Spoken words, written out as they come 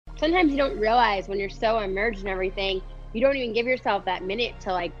sometimes you don't realize when you're so immersed in everything, you don't even give yourself that minute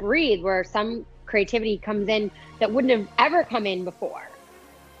to like breathe, where some creativity comes in that wouldn't have ever come in before.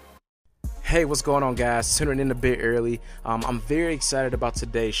 Hey, what's going on, guys? Tuning in a bit early. I'm very excited about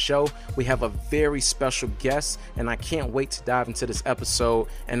today's show. We have a very special guest, and I can't wait to dive into this episode.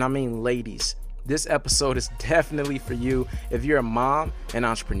 And I mean, ladies, this episode is definitely for you if you're a mom, an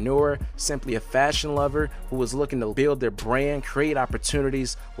entrepreneur, simply a fashion lover who is looking to build their brand, create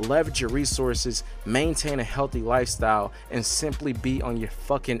opportunities, leverage your resources, maintain a healthy lifestyle, and simply be on your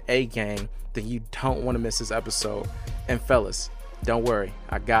fucking A game. Then you don't want to miss this episode. And fellas, don't worry,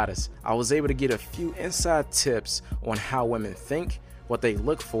 I got us. I was able to get a few inside tips on how women think, what they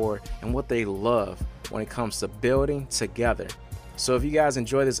look for, and what they love when it comes to building together. So if you guys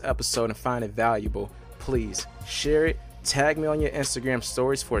enjoy this episode and find it valuable, please share it. Tag me on your Instagram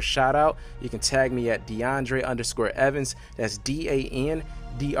stories for a shout out. You can tag me at DeAndre_Evans. That's DANDRE_EVANS.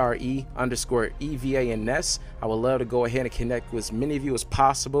 I would love to go ahead and connect with as many of you as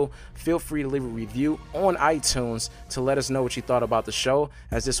possible. Feel free to leave a review on iTunes to let us know what you thought about the show,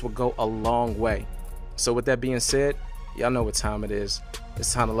 as this will go a long way. So with that being said, y'all know what time it is.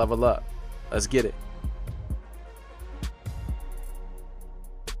 It's time to level up. Let's get it.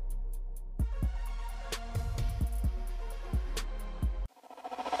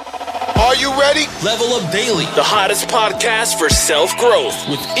 Are you ready? Level Up Daily, the hottest podcast for self-growth,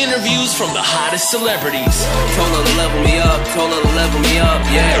 with interviews from the hottest celebrities. Told her to level me up,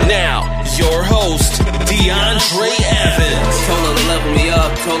 yeah. Now, your host, DeAndre Evans. Told her to level me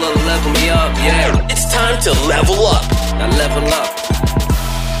up, yeah. It's time to level up. Now level up.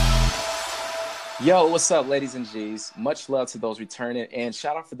 Yo, what's up, ladies and G's? Much love to those returning, and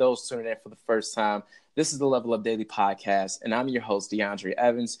shout out for those tuning in for the first time. This is the Level Up Daily podcast, and I'm your host, DeAndre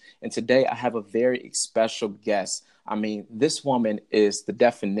Evans, and today I have a very special guest. I mean, this woman is the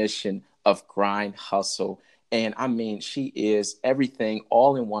definition of grind hustle, and I mean, she is everything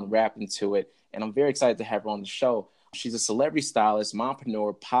all in one wrapped into it, and I'm very excited to have her on the show. She's a celebrity stylist,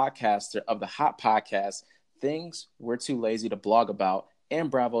 mompreneur, podcaster of the hot podcast, Things We're Too Lazy to Blog About, and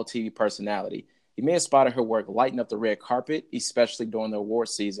Bravo TV personality. You may have spotted her work lighting up the red carpet, especially during the award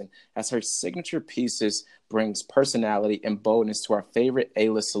season, as her signature pieces brings personality and boldness to our favorite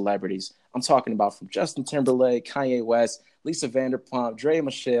A-list celebrities. I'm talking about from Justin Timberlake, Kanye West, Lisa Vanderpump, Drea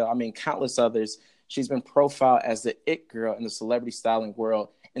Michelle, countless others. She's been profiled as the it girl in the celebrity styling world,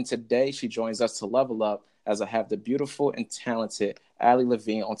 and today she joins us to level up as I have the beautiful and talented Allie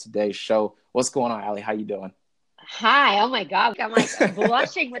Levine on today's show. What's going on, Allie? How you doing? Hi. Oh my God. I'm like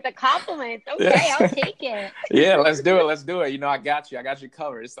blushing with the compliments. Okay, I'll take it. Yeah, let's do it. You know, I got you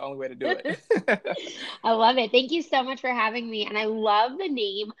covered. It's the only way to do it. I love it. Thank you so much for having me. And I love the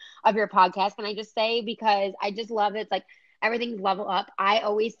name of your podcast. Can I just say, because I just love it. It's like everything's level up. I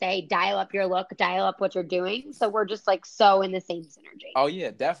always say, dial up your look, dial up what you're doing. So we're just like so in the same synergy. Oh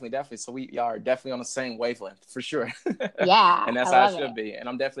yeah, definitely. So we are definitely on the same wavelength for sure. Yeah. And that's how it should be. And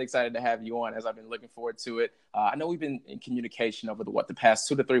I'm definitely excited to have you on, as I've been looking forward to it. I know we've been in communication over the past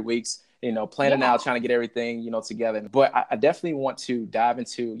 2 to 3 weeks, planning out, trying to get everything, together. But I definitely want to dive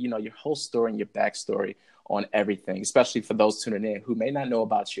into, your whole story and your backstory on everything, especially for those tuning in who may not know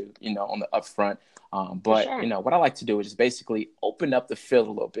about you, on the upfront. But sure. What I like to do is just basically open up the field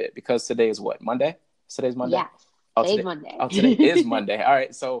a little bit, because today is what? Monday? Today's Monday? Yes. Today's Monday. Today is Monday. All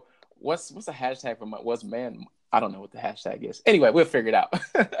right. So what's the hashtag for what's man? I don't know what the hashtag is. Anyway, we'll figure it out.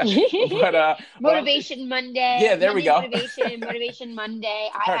 But Motivation Monday. Yeah, there we go. Motivation Monday.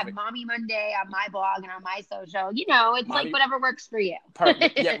 Perfect. I have Mommy Monday on my blog and on my social. It's Mommy, like whatever works for you.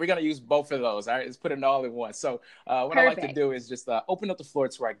 Perfect. Yeah, we're gonna use both of those. All right, let's put it all in one. So what I like to do is just open up the floor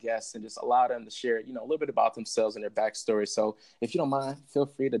to our guests and just allow them to share, a little bit about themselves and their backstory. So if you don't mind, feel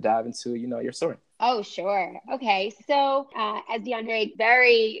free to dive into, your story. Oh, sure. Okay. So as DeAndre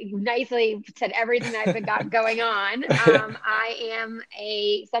very nicely said everything that I've got going on, I am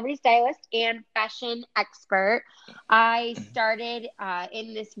a celebrity stylist and fashion expert. I started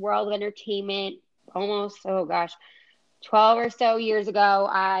in this world of entertainment almost, 12 or so years ago.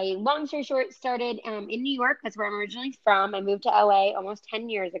 Long story short, started in New York. That's where I'm originally from. I moved to LA almost 10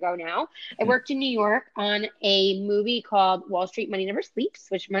 years ago now. I worked in New York on a movie called Wall Street Money Never Sleeps,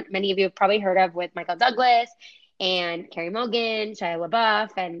 which many of you have probably heard of, with Michael Douglas and Carey Mulligan, Shia LaBeouf,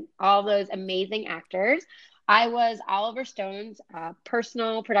 and all those amazing actors. I was Oliver Stone's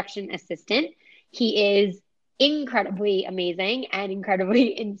personal production assistant. He is incredibly amazing and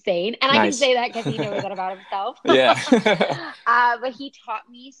incredibly insane. And nice. I can say that because he knows that about himself. Yeah. But he taught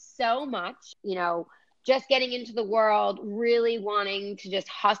me so much, just getting into the world, really wanting to just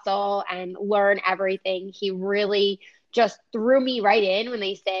hustle and learn everything. He really just threw me right in. When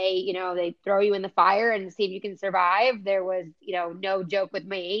they say, you know, they throw you in the fire and see if you can survive, there was, you know, no joke with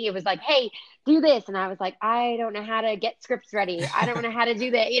me. It was like, hey, do this. And I was like, I don't know how to get scripts ready. I don't know how to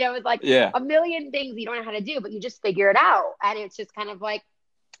do that. You know, it was like Yeah. a million things you don't know how to do, but you just figure it out. And it's just kind of like,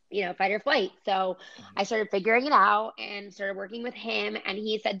 you know, fight or flight. So I started figuring it out and started working with him. And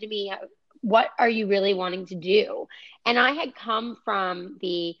he said to me, what are you really wanting to do? And I had come from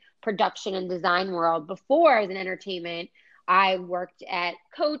the production and design world before I was in entertainment. I worked at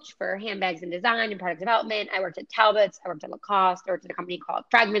Coach for handbags and design and product development. I worked at Talbot's. I worked at Lacoste. I worked at a company called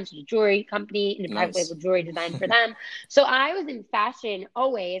Fragments, which is a jewelry company, and a private label jewelry design for them. So I was in fashion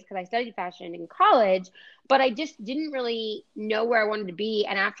always because I studied fashion in college, but I just didn't really know where I wanted to be.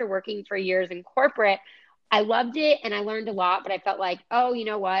 And after working for years in corporate, I loved it and I learned a lot, but I felt like, oh, you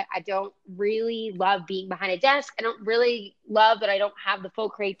know what? I don't really love being behind a desk. I don't really love that I don't have the full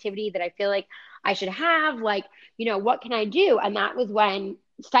creativity that I feel like I should have. Like, you know, what can I do? And that was when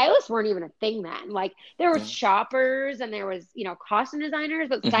stylists weren't even a thing then. Like there was shoppers and there was, you know, costume designers,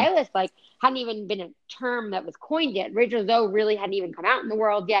 but stylists like hadn't even been a term that was coined yet. Rachel Zoe really hadn't even come out in the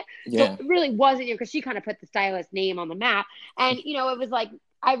world yet. So it really wasn't, you know, because she kind of put the stylist name on the map. And, you know, it was like,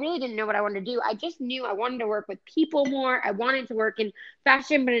 I really didn't know what I wanted to do. I just knew I wanted to work with people more. I wanted to work in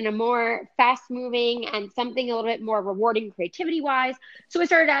fashion, but in a more fast moving and something a little bit more rewarding creativity wise. So I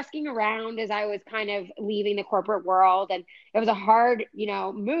started asking around as I was kind of leaving the corporate world. And it was a hard, you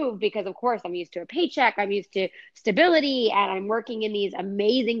know, move because of course I'm used to a paycheck. I'm used to stability and I'm working in these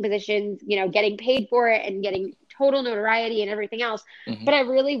amazing positions, you know, getting paid for it and getting total notoriety and everything else. But I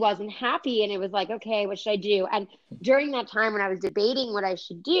really wasn't happy. And it was like, okay, what should I do? And during that time when I was debating what I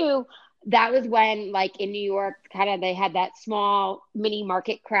should do, that was when like in New York, kind of they had that small mini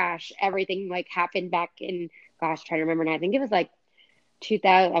market crash. Everything like happened back in, gosh, trying to remember now. I think it was like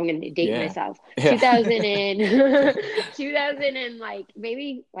 2000. I'm going to date myself. 2000 and 2000 and like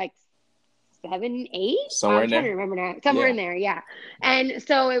maybe like 7, 8. Somewhere I'm trying to remember now. Somewhere in there, yeah. And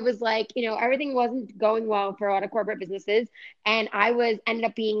so it was like, you know, everything wasn't going well for a lot of corporate businesses, and I ended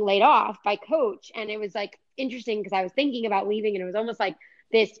up being laid off by Coach, and it was like interesting because I was thinking about leaving, and it was almost like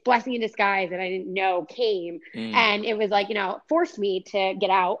this blessing in disguise that I didn't know came, and it was like, you know, forced me to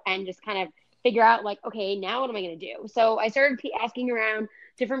get out and just kind of figure out like, okay, now what am I going to do? So I started asking around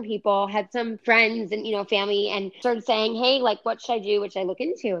different people, had some friends and, you know, family, and started saying, hey, like, what should I do? What should I look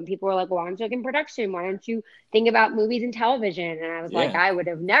into? And people were like, well, why don't you look in production? Why don't you think about movies and television? And I was like, I would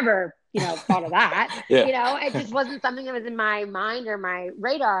have never, you know, thought of that. You know, it just wasn't something that was in my mind or my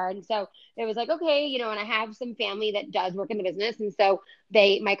radar. And so it was like, okay, you know, and I have some family that does work in the business. And so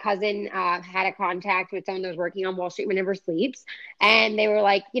my cousin had a contact with someone that was working on Wall Street Who Never Sleeps. And they were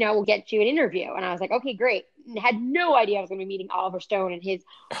like, you know, we'll get you an interview. And I was like, okay, great. And had no idea I was going to be meeting Oliver Stone and his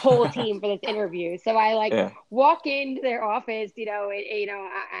whole team for this interview. So I walk into their office, you know,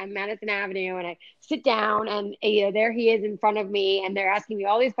 I'm Madison Avenue, and I sit down, and you know, there he is in front of me, and they're asking me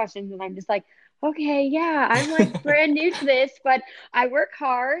all these questions, and I'm just like, okay, yeah, I'm like brand new to this, but I work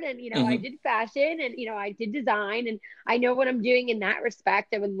hard, and, you know, I did fashion, and, you know, I did design, and I know what I'm doing in that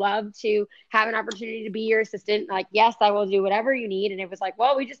respect. I would love to have an opportunity to be your assistant. Like, yes, I will do whatever you need. And it was like,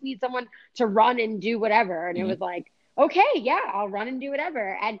 well, we just need someone to run and do whatever. And it was like, okay, yeah, I'll run and do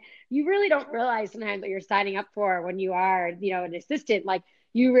whatever. And you really don't realize sometimes what you're signing up for when you are, you know, an assistant. Like,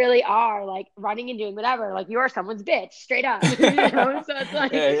 you really are like running and doing whatever. Like, you are someone's bitch, straight up. You know? So it's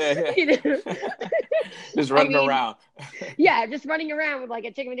like, you know, just running around. Just running around with like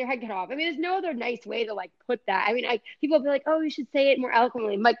a chicken with your head cut off. I mean, there's no other nice way to like put that. I mean, people will be like, oh, you should say it more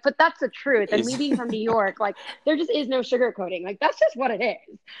eloquently. I'm like, but that's the truth. And me being from New York, like, there just is no sugarcoating. Like, that's just what it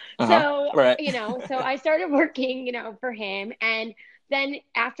is. So, you know, so I started working, you know, for him. And then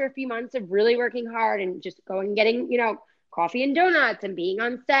after a few months of really working hard and just going and getting, you know, coffee and donuts and being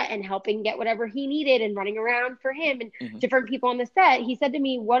on set and helping get whatever he needed and running around for him and different people on the set, he said to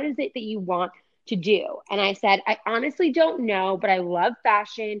me, what is it that you want to do? And I said, I honestly don't know, but I love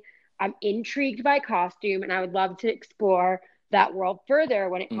fashion. I'm intrigued by costume, and I would love to explore that world further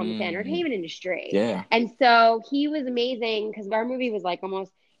when it comes to entertainment industry. And so he was amazing because our movie was like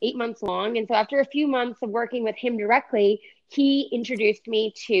almost 8 months long. And so after a few months of working with him directly, he introduced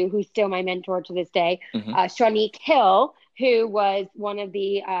me to, who's still my mentor to this day, Shawnique Hill, who was one of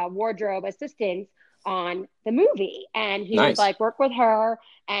the wardrobe assistants on the movie. And he was like, work with her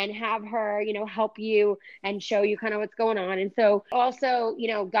and have her, you know, help you and show you kind of what's going on. And so also, you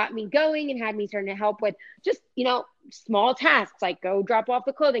know, got me going and had me starting to help with just, you know, small tasks, like go drop off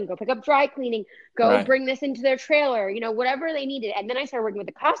the clothing, go pick up dry cleaning, go bring this into their trailer, you know, whatever they needed. And then I started working with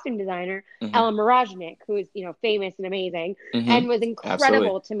the costume designer, Ellen Moroznik, who is, you know, famous and amazing and was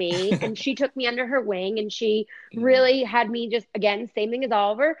incredible to me. And she took me under her wing, and she really had me just, again, same thing as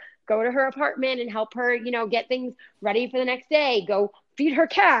Oliver, go to her apartment and help her, you know, get things ready for the next day, go feed her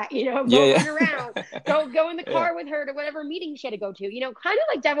cat, you know, go run around, go in the car with her to whatever meeting she had to go to, you know, kind of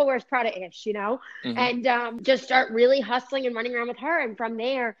like Devil Wears Prada-ish, you know, and just start really hustling and running around with her. And from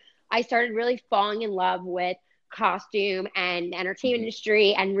there, I started really falling in love with costume and entertainment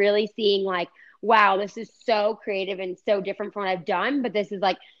industry, and really seeing like, wow, this is so creative and so different from what I've done, but this is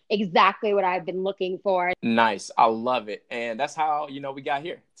like exactly what I've been looking for. Nice. I love it. And that's how, you know, we got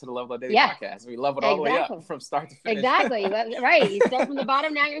here to the Level Up Daily podcast. We love it all the way up from start to finish. Exactly. Right. You start from the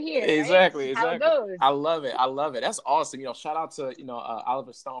bottom, now you're here. Exactly. Right? How it goes. I love it. I love it. That's awesome. You know, shout out to, you know,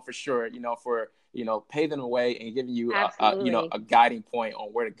 Oliver Stone for sure, you know, for, you know, paving the way and giving you, you know, a guiding point on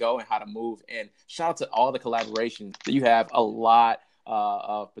where to go and how to move. And shout out to all the collaborations that you have. A lot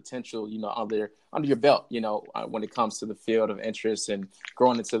of potential, you know, under your belt, you know, when it comes to the field of interest and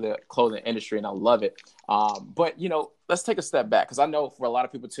growing into the clothing industry. And I love it. But, you know, let's take a step back, because I know for a lot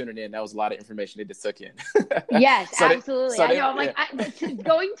of people tuning in, that was a lot of information they just took in. Yes, absolutely. I know. I'm like,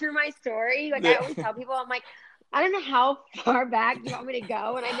 going through my story, like I always tell people, I'm like, I don't know how far back you want me to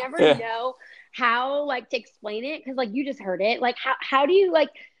go. And I never know how, like, to explain it. Cause like, you just heard it. Like, how do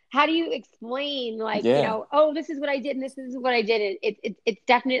you explain, like, you know, oh, this is what I did and this is what I did. It's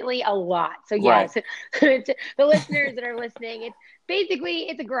definitely a lot. So yes, the listeners that are listening,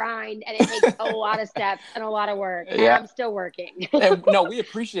 it's a grind, and it takes a lot of steps and a lot of work. And I'm still working. And, no, we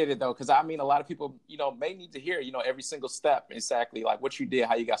appreciate it though. Cause I mean, a lot of people, you know, may need to hear, you know, every single step, exactly like what you did,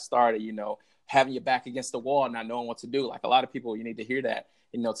 how you got started, you know, having your back against the wall, not knowing what to do. Like a lot of people, you need to hear that,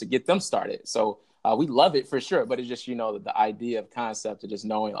 you know, to get them started. So we love it for sure, but it's just, you know, the idea of concept of just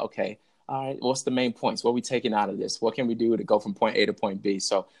knowing, okay, all right, what's the main points? What are we taking out of this? What can we do to go from point A to point B?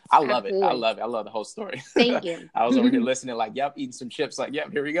 So I love it. I love it. I love the whole story. Thank you. I was over here listening like, yep, eating some chips. Like, yep,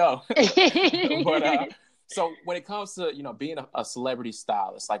 here we go. But so when it comes to, you know, being a celebrity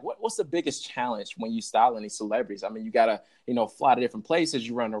stylist, like what's the biggest challenge when you style any celebrities? I mean, you got to, you know, fly to different places.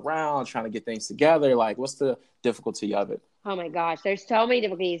 You run around trying to get things together. Like, what's the difficulty of it? Oh my gosh, there's so many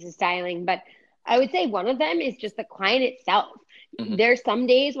difficulties in styling, but I would say one of them is just the client itself. There's some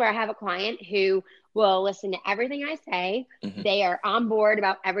days where I have a client who will listen to everything I say. They are on board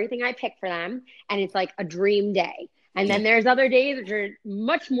about everything I pick for them, and it's like a dream day. And then there's other days which are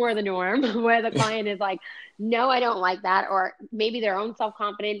much more the norm, where the client is like, no, I don't like that. Or maybe their own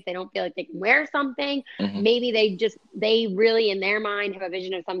self-confidence, they don't feel like they can wear something. Maybe they really in their mind have a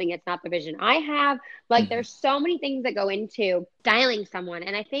vision of something that's not the vision I have. Like there's so many things that go into styling someone.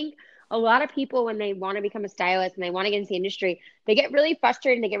 And I think a lot of people, when they want to become a stylist and they want to get into the industry, they get really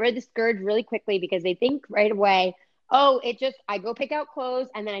frustrated and they get really discouraged really quickly, because they think right away, oh, I go pick out clothes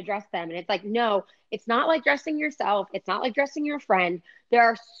and then I dress them. And it's like, no, it's not like dressing yourself. It's not like dressing your friend. There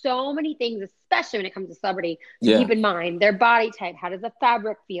are so many things, especially when it comes to celebrity, to keep in mind. Their body type, how does the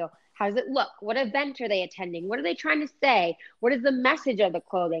fabric feel? How does it look? What event are they attending? What are they trying to say? What is the message of the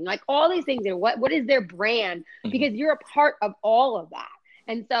clothing? Like all these things, and what is their brand? Because you're a part of all of that.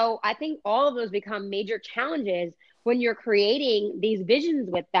 And so I think all of those become major challenges when you're creating these visions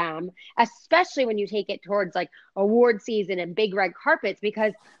with them, especially when you take it towards like award season and big red carpets,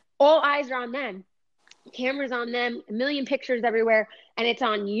 because all eyes are on them, cameras on them, a million pictures everywhere. And it's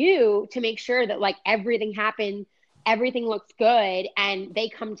on you to make sure that like everything happens, everything looks good, and they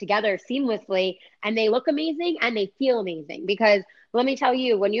come together seamlessly and they look amazing and they feel amazing. Because let me tell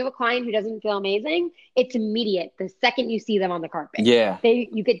you, when you have a client who doesn't feel amazing, it's immediate. The second you see them on the carpet,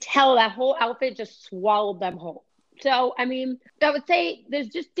 you could tell that whole outfit just swallowed them whole. So, I mean, I would say there's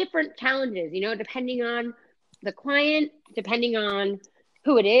just different challenges, you know, depending on the client, depending on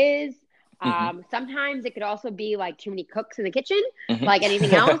who it is. Sometimes it could also be like too many cooks in the kitchen, like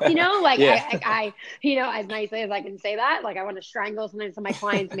anything else, you know, like I, you know, as nicely as I can say that, like I want to strangle some of my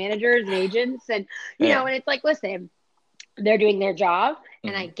clients' managers and agents, and, you know, and it's like, listen, they're doing their job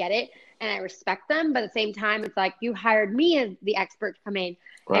and I get it and I respect them. But at the same time, it's like, you hired me as the expert to come in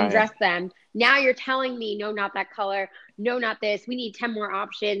and dress them. Now you're telling me, no, not that color. No, not this. We need 10 more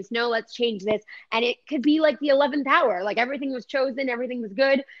options. No, let's change this. And it could be like the 11th hour. Like everything was chosen. Everything was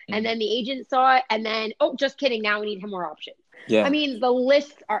good. And then the agent saw it. And then, oh, just kidding. Now we need 10 more options. I mean, the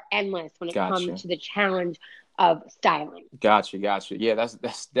lists are endless when it comes to the challenge of styling. Gotcha. Yeah,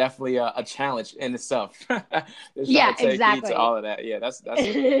 that's definitely a challenge in itself. Yeah, exactly. To all of that. Yeah, that's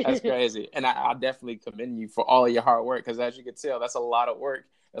crazy. And I definitely commend you for all of your hard work, because as you can tell, that's a lot of work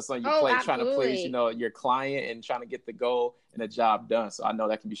That's on your Oh, plate, trying to please, absolutely. your client and trying to get the goal and the job done. So I know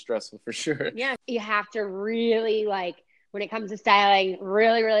that can be stressful for sure. Yeah, you have to really when it comes to styling,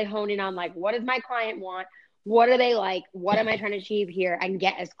 really, really hone in on what does my client want? What do they like? What am I trying to achieve here? And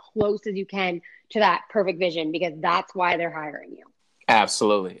get as close as you can to that perfect vision because that's why they're hiring you.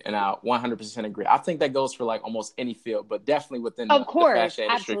 Absolutely. And I 100% agree. I think that goes for almost any field, but definitely within Of the course, fashion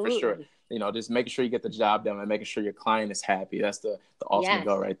industry for sure. absolutely. Just making sure you get the job done and making sure your client is happy. That's the ultimate Yes.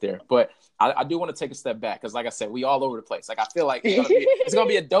 goal right there. But I do want to take a step back because, like I said, we all over the place. I feel like it's gonna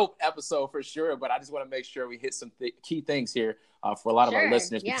be a dope episode for sure. But I just want to make sure we hit some key things here for a lot of our Sure.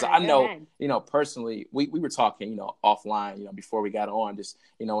 listeners because Yeah, I go know, ahead. personally, we were talking, offline, before we got on, just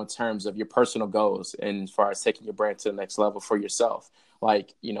in terms of your personal goals and as far as taking your brand to the next level for yourself.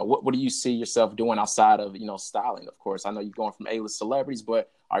 What do you see yourself doing outside of, styling? Of course, I know you're going from A-list celebrities, but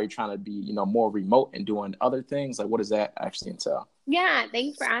are you trying to be, more remote and doing other things? What does that actually entail? Yeah,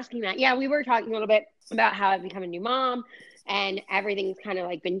 thanks for asking that. Yeah, we were talking a little bit about how I've become a new mom and everything's kind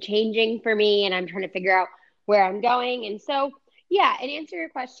of been changing for me and I'm trying to figure out where I'm going. And so, yeah, and answer your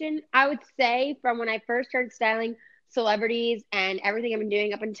question, I would say from when I first started styling celebrities and everything I've been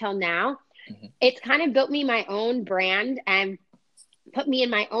doing up until now, it's kind of built me my own brand and put me in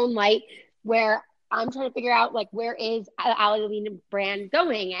my own light where I'm trying to figure out where is Ali Levine brand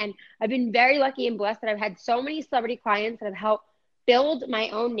going. And I've been very lucky and blessed that I've had so many celebrity clients that have helped build my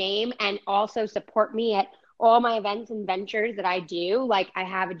own name and also support me at all my events and ventures that I do. I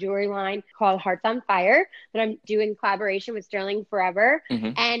have a jewelry line called Hearts on Fire that I'm doing collaboration with Sterling Forever.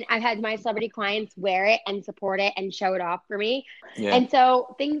 Mm-hmm. And I've had my celebrity clients wear it and support it and show it off for me. Yeah. And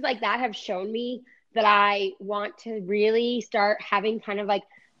so things like that have shown me that I want to really start having kind of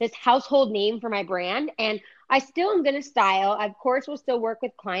this household name for my brand. And I still am going to style. Of course, we'll still work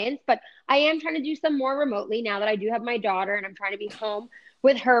with clients, but I am trying to do some more remotely now that I do have my daughter and I'm trying to be home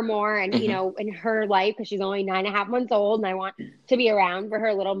with her more and, in her life because she's only 9.5 months old and I want to be around for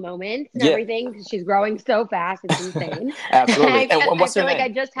her little moments and everything because she's growing so fast. It's insane. Absolutely. And what's I her feel name? I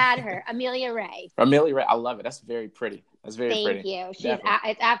just had her, Amelia Ray. Amelia Ray. I love it. That's very pretty. That's very Thank pretty. you.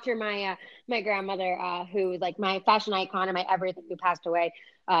 It's after my my grandmother, who was my fashion icon and my everything, who passed away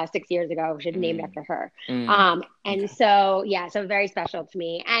 6 years ago. She named after her. And so so very special to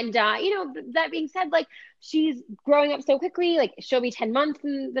me. And that being said, she's growing up so quickly. She'll be 10 months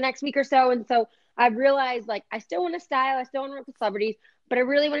in the next week or so. And so I've realized I still want to style, I still want to work with celebrities, but I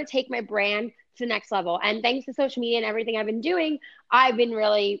really want to take my brand to the next level. And thanks to social media and everything I've been doing, I've been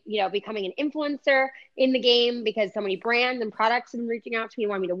really, becoming an influencer in the game because so many brands and products have been reaching out to me and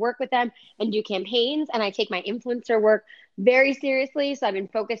want me to work with them and do campaigns. And I take my influencer work very seriously. So I've been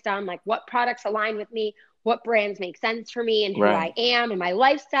focused on what products align with me, what brands make sense for me and who I am and my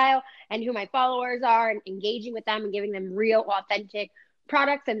lifestyle and who my followers are and engaging with them and giving them real, authentic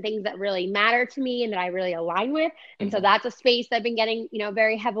products and things that really matter to me and that I really align with. And so that's a space I've been getting,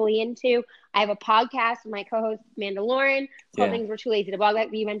 very heavily into. I have a podcast with my co-host, Amanda Lauren, called Things We're Too Lazy to Blog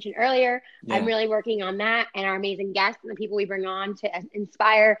that you mentioned earlier. I'm really working on that and our amazing guests and the people we bring on to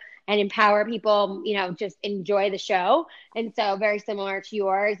inspire and empower people, just enjoy the show. And so very similar to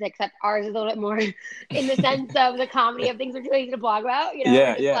yours, except ours is a little bit more in the sense of the comedy of Things We're Too Lazy to Blog about,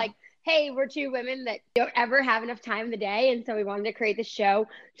 hey, we're two women that don't ever have enough time in the day. And so we wanted to create this show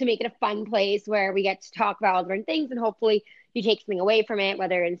to make it a fun place where we get to talk about all different things and hopefully you take something away from it,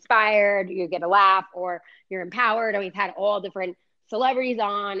 whether you're inspired, you get a laugh, or you're empowered. And we've had all different celebrities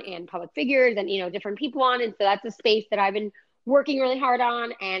on and public figures and, different people on. And so that's a space that I've been working really hard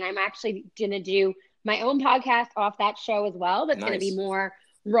on. And I'm actually going to do my own podcast off that show as well. That's going to be more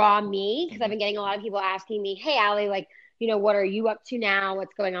raw me because I've been getting a lot of people asking me, hey, Ali, what are you up to now?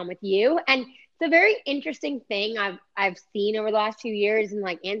 What's going on with you? And it's a very interesting thing I've seen over the last 2 years and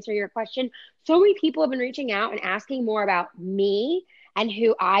answer your question. So many people have been reaching out and asking more about me and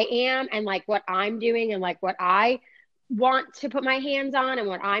who I am and what I'm doing and what I want to put my hands on and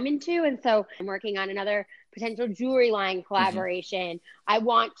what I'm into. And so I'm working on another potential jewelry line collaboration. I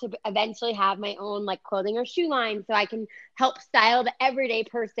want to eventually have my own clothing or shoe line so I can help style the everyday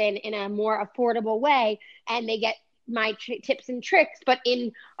person in a more affordable way and they get my tips and tricks, but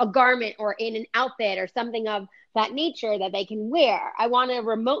in a garment or in an outfit or something of that nature that they can wear. I want to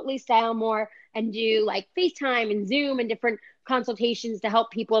remotely style more and do FaceTime and Zoom and different consultations to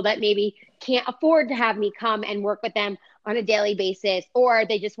help people that maybe can't afford to have me come and work with them on a daily basis, or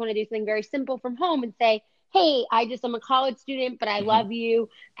they just want to do something very simple from home and say, hey, I'm a college student, but I love you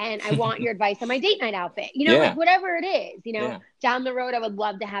and I want your advice on my date night outfit, whatever it is, down the road, I would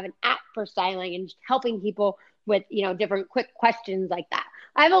love to have an app for styling and helping people with, different quick questions like that.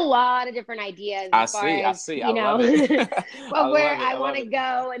 I have a lot of different ideas I as far see. as, I love it. I of where love it. I I want love to it.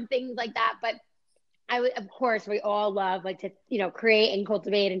 go and things like that. But of course, we all love like to, create and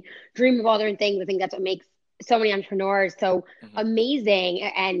cultivate and dream of all different things. I think that's what makes so many entrepreneurs so amazing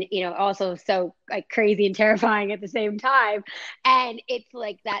and, also so like crazy and terrifying at the same time. And it's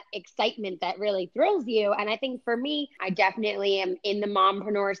like that excitement that really thrills you. And I think for me, I definitely am in the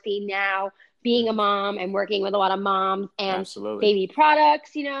mompreneur scene now, being a mom and working with a lot of moms and Absolutely. baby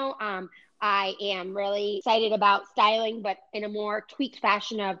products, I am really excited about styling, but in a more tweaked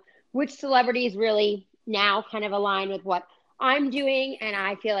fashion of which celebrities really now kind of align with what I'm doing. And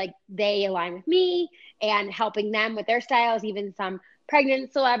I feel like they align with me and helping them with their styles, even some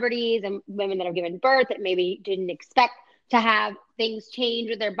pregnant celebrities and women that have given birth that maybe didn't expect to have things change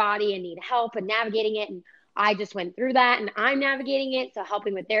with their body and need help and navigating it. And I just went through that and I'm navigating it. So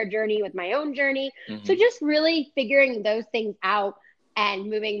helping with their journey, with my own journey. So just really figuring those things out and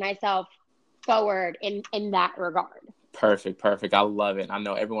moving myself forward in that regard. Perfect. I love it. I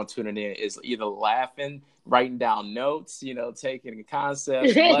know everyone tuning in is either laughing, writing down notes, taking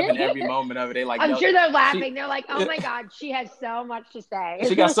concepts, loving every moment of it. They like, I'm sure they're laughing. They're like, oh my God, she has so much to say.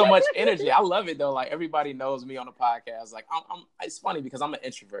 She got so much energy. I love it though. Like everybody knows me on the podcast. Like it's funny because I'm an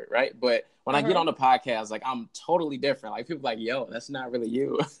introvert, right? But when I get on the podcast, like I'm totally different. Like people are like, yo, that's not really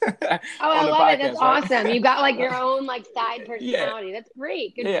you. I love it. That's right? Awesome. You got like your own like side personality. Yeah. That's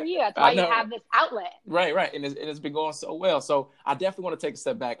great. Good for you. That's why you have this outlet. Right. And it's been going so well. So I definitely want to take a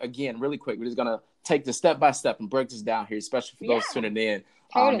step back again, really quick. We're just gonna take this step by step and break this down here, especially for those tuning in.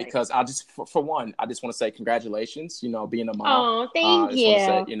 Totally. Because I just, for one, I just want to say congratulations, being a mom. Oh, thank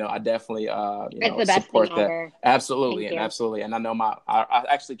you. I definitely, it's the best support thing that. Ever. Absolutely. Absolutely. And I know I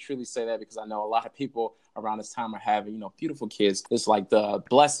actually truly say that because I know a lot of people around this time are having, beautiful kids. It's like the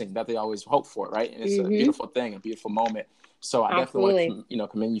blessing that they always hope for, right? And it's a beautiful thing, a beautiful moment. So I definitely want to,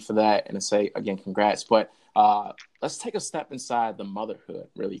 commend you for that and to say, again, congrats. But let's take a step inside the motherhood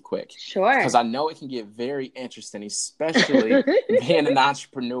really quick. Sure. Because I know it can get very interesting, especially being an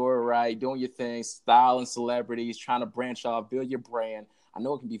entrepreneur, right? Doing your thing, styling celebrities, trying to branch off, build your brand. I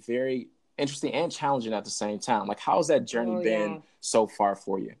know it can be very interesting and challenging at the same time. Like, how's that journey been so far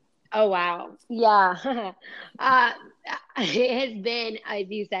for you? Oh, wow. Yeah. It has been, as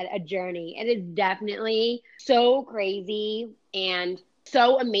you said, a journey. It is definitely so crazy and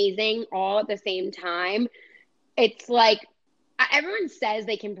so amazing all at the same time. It's like everyone says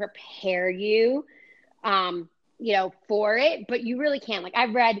they can prepare you, for it, but you really can't. Like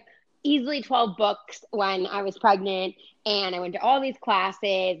I've read easily 12 books when I was pregnant and I went to all these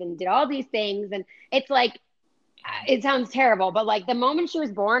classes and did all these things. And it's like, it sounds terrible, but like the moment she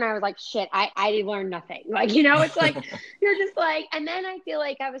was born, I was like, shit, I learned nothing. Like, it's like, you're just like, and then I feel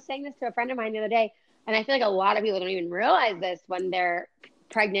like I was saying this to a friend of mine the other day, and I feel like a lot of people don't even realize this when they're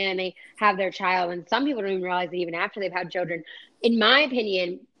pregnant and they have their child. And some people don't even realize it even after they've had children. In my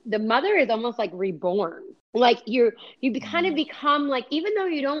opinion, the mother is almost like reborn. Like you kind of become like, even though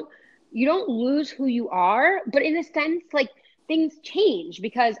you don't lose who you are, but in a sense, like, things change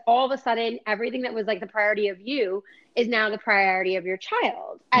because all of a sudden everything that was like the priority of you is now the priority of your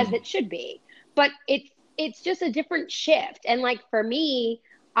child, as it should be. But it's just a different shift. And like for me,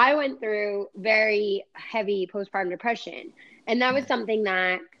 I went through very heavy postpartum depression, and that was something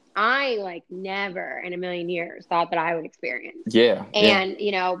that I like never in a million years thought that I would experience. Yeah. And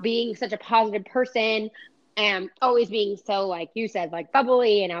being such a positive person and always being so, like you said, like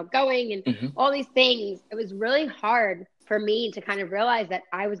bubbly and outgoing and all these things, it was really hard for me to kind of realize that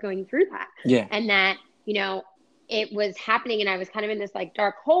I was going through that. Yeah. And that, it was happening and I was kind of in this like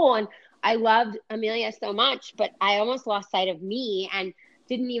dark hole, and I loved Amelia so much, but I almost lost sight of me and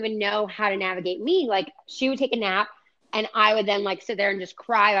didn't even know how to navigate me. Like she would take a nap and I would then like sit there and just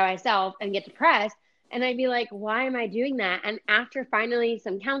cry by myself and get depressed. And I'd be like, why am I doing that? And after finally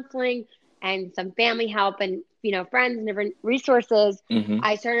some counseling and some family help and, friends and different resources,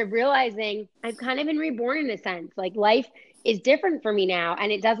 I started realizing I've kind of been reborn in a sense. Like life is different for me now.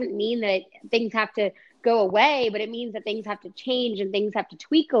 And it doesn't mean that things have to go away, but it means that things have to change and things have to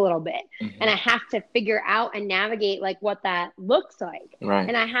tweak a little bit. And I have to figure out and navigate like what that looks like. Right.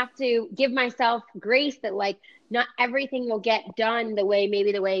 And I have to give myself grace that like not everything will get done the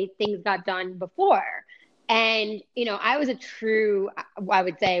way things got done before. And, I was a true, I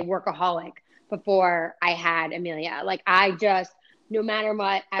would say, workaholic before I had Amelia. Like I just, no matter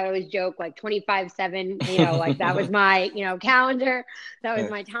what, I always joke like 25/7, like that was my, calendar. That was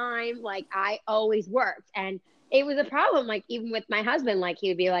my time. Like I always worked. And it was a problem. Like even with my husband, like he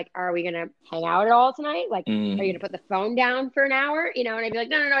would be like, are we going to hang out at all tonight? Like, are you going to put the phone down for an hour? And I'd be like,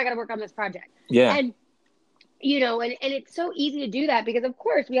 no, I got to work on this project. Yeah. And and it's so easy to do that because of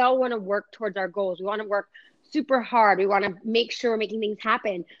course we all want to work towards our goals. We want to work super hard. We want to make sure we're making things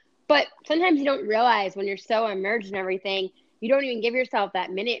happen. But sometimes you don't realize when you're so immersed in everything, you don't even give yourself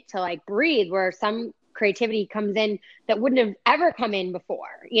that minute to like breathe, where some creativity comes in that wouldn't have ever come in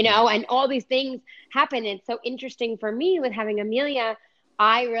before, and all these things happen. It's so interesting for me with having Amelia.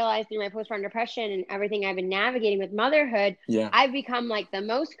 I realized through my postpartum depression and everything I've been navigating with motherhood, I've become like the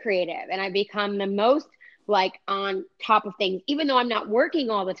most creative and I've become the most like on top of things, even though I'm not working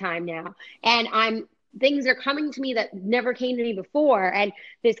all the time now. And things are coming to me that never came to me before. And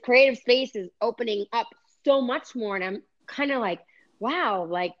this creative space is opening up so much more. And I'm kind of like, wow,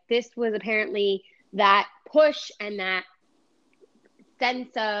 like this was apparently that push and that sense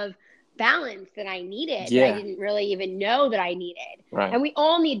of balance that I needed that I didn't really even know that I needed. Right. And we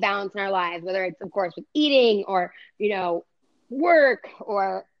all need balance in our lives, whether it's of course with eating or, work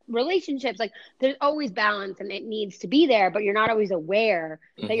or relationships. Like there's always balance and it needs to be there, but you're not always aware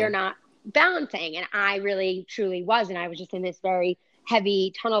that you're not balancing. And I really truly was. And I was just in this very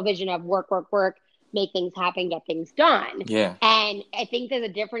heavy tunnel vision of work, make things happen, get things done. Yeah. And I think there's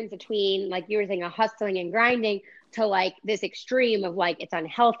a difference between, like you were saying, a hustling and grinding to like this extreme of like, it's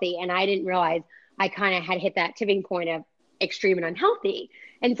unhealthy. And I didn't realize I kind of had hit that tipping point of extreme and unhealthy.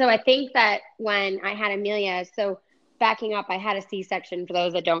 And so I think that when I had Amelia, so backing up, I had a C-section for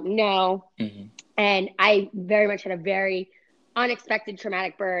those that don't know. And I very much had a very unexpected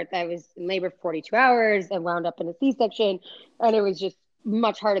traumatic birth. I was in labor for 42 hours and wound up in a C-section. And it was just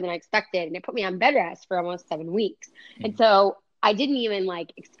much harder than I expected. And it put me on bed rest for almost 7 weeks. And so I didn't even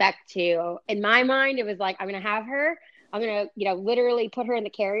like expect to, in my mind, it was like, I'm going to have her, I'm going to, literally put her in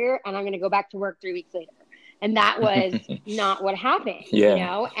the carrier and I'm going to go back to work 3 weeks later. And that was not what happened,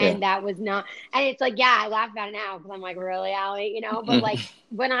 and that was not, and it's like, I laugh about it now because I'm like, really, Allie, but like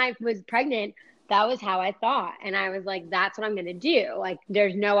when I was pregnant, that was how I thought. And I was like, that's what I'm going to do. Like,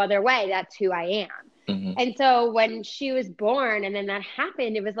 there's no other way. That's who I am. And so when she was born and then that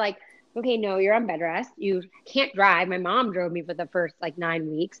happened, it was like, okay, no, you're on bed rest. You can't drive. My mom drove me for the first like 9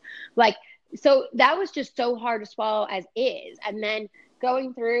 weeks. Like, so that was just so hard to swallow as is. And then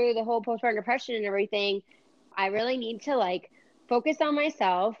going through the whole postpartum depression and everything, I really need to like focus on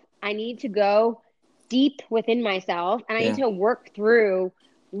myself. I need to go deep within myself and I need to work through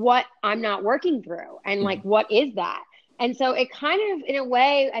what I'm not working through and like, what is that? And so it kind of, in a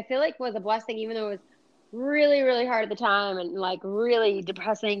way, I feel like was a blessing, even though it was really, really hard at the time and like really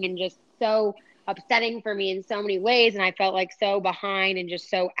depressing and just so upsetting for me in so many ways. And I felt like so behind and just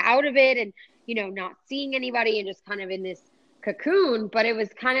so out of it and, not seeing anybody and just kind of in this cocoon. But it was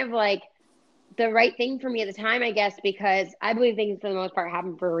kind of like the right thing for me at the time, I guess, because I believe things for the most part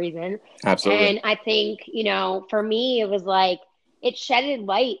happen for a reason. Absolutely. And I think, for me, it was like, it shedded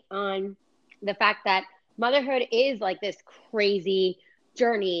light on the fact that motherhood is like this crazy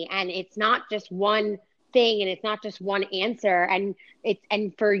journey and it's not just one thing and it's not just one answer.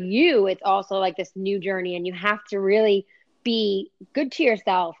 And for you, it's also like this new journey and you have to really be good to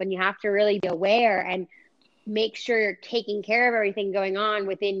yourself and you have to really be aware and make sure you're taking care of everything going on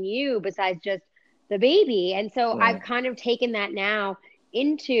within you besides just the baby. And so I've kind of taken that now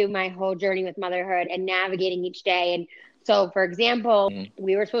into my whole journey with motherhood and navigating each day. And so, for example,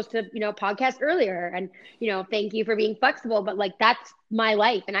 we were supposed to, podcast earlier and, thank you for being flexible, but like, that's my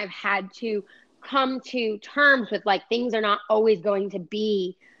life. And I've had to come to terms with like, things are not always going to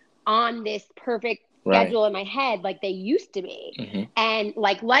be on this perfect schedule in my head like they used to be. And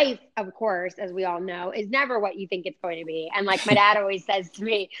like life, of course, as we all know, is never what you think it's going to be. And like my dad always says to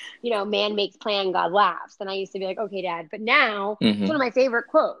me, man makes plan, God laughs. And I used to be like, okay, Dad. But now it's one of my favorite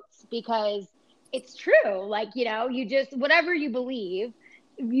quotes because it's true. Like, you just, whatever you believe,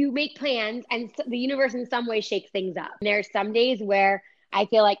 you make plans and the universe in some way shakes things up. And there's some days where I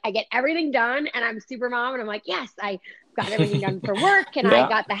feel like I get everything done and I'm super mom and I'm like, yes, I got everything done for work and I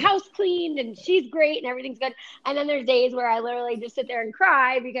got the house cleaned and she's great and everything's good. And then there's days where I literally just sit there and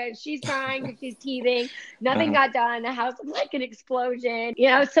cry because she's crying because she's teething. Nothing got done. The house was like an explosion,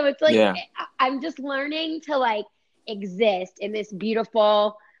 so it's like, I'm just learning to like exist in this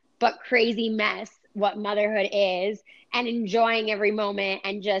beautiful but crazy mess, what motherhood is, and enjoying every moment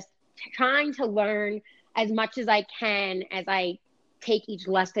and just trying to learn as much as I can as I take each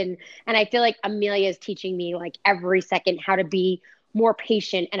lesson. And I feel like Amelia is teaching me like every second how to be more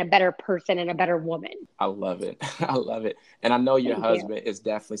patient and a better person and a better woman. I love it. I love it. And I know your husband is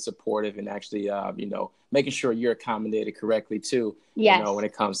definitely supportive and actually, making sure you're accommodated correctly too, when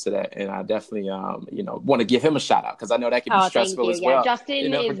it comes to that. And I definitely, want to give him a shout out because I know that can be stressful as well.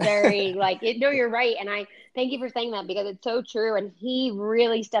 Justin is very no, you're right. And I thank you for saying that because it's so true. And he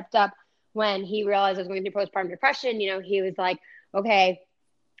really stepped up when he realized I was going through postpartum depression, he was like, okay,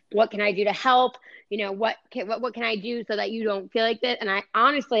 what can I do to help? What can I do so that you don't feel like this? And I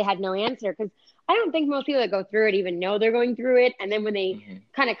honestly had no answer, because I don't think most people that go through it even know they're going through it. And then when they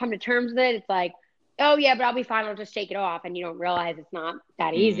kind of come to terms with it, it's like, oh yeah, but I'll be fine. I'll just shake it off. And you don't realize it's not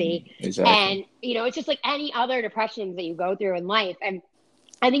that easy. Exactly. And, it's just like any other depressions that you go through in life. And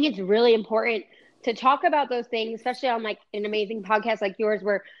I think it's really important to talk about those things, especially on like an amazing podcast like yours,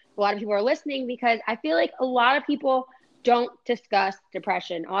 where a lot of people are listening, because I feel like a lot of people don't discuss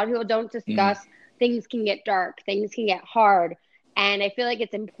depression. A lot of people don't discuss things can get dark, things can get hard. And I feel like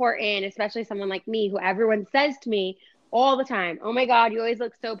it's important, especially someone like me, who everyone says to me all the time, oh my God, you always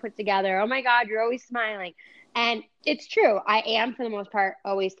look so put together. Oh my God, you're always smiling. And it's true. I am, for the most part,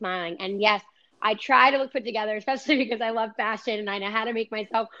 always smiling. And yes, I try to look put together, especially because I love fashion and I know how to make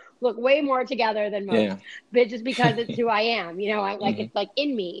myself look way more together than most, but just because it's who I am, it's like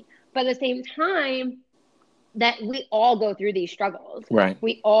in me. But at the same time, that we all go through these struggles. Right.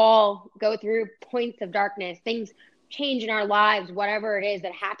 We all go through points of darkness. Things change in our lives, whatever it is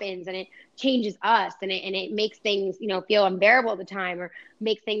that happens, and it changes us, and it makes things, feel unbearable at the time, or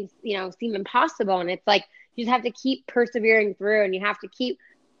makes things, seem impossible. And it's like, you just have to keep persevering through, and you have to keep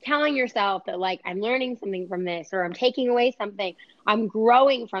telling yourself that, like, I'm learning something from this, or I'm taking away something, I'm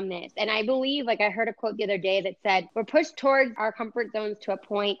growing from this. And I believe, like, I heard a quote the other day that said, we're pushed towards our comfort zones to a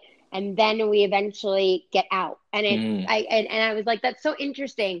point, and then we eventually get out. And I was like, that's so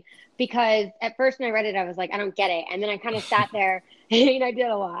interesting, because at first when I read it, I was like, I don't get it. And then I kind of sat there, I did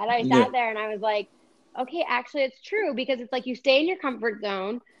a lot. I sat there and I was like, okay, actually it's true, because it's like you stay in your comfort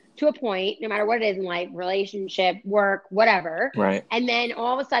zone to a point, no matter what it is in life, relationship, work, whatever. Right. And then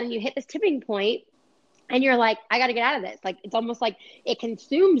all of a sudden you hit this tipping point and you're like, I got to get out of this. Like, it's almost like it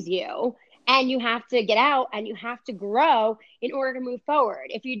consumes you. And you have to get out and you have to grow in order to move forward.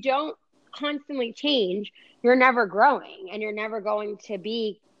 If you don't constantly change, you're never growing, and you're never going to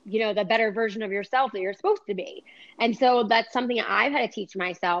be, the better version of yourself that you're supposed to be. And so that's something I've had to teach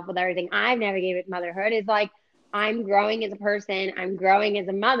myself with everything I've navigated with motherhood, is like, I'm growing as a person, I'm growing as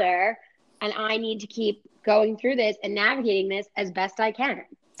a mother, and I need to keep going through this and navigating this as best I can.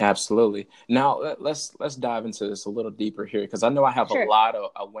 Absolutely. Now let's dive into this a little deeper here, because I know I have a lot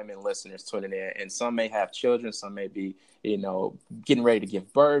of women listeners tuning in, and some may have children, some may be, getting ready to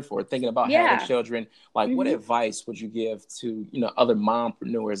give birth or thinking about having children. Like, what advice would you give to, other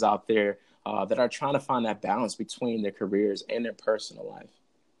mompreneurs out there that are trying to find that balance between their careers and their personal life?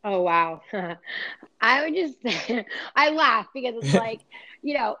 Oh, wow. I would just, I laugh because it's like,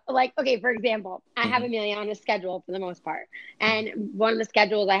 okay, for example, I have Amelia on a schedule for the most part. And one of the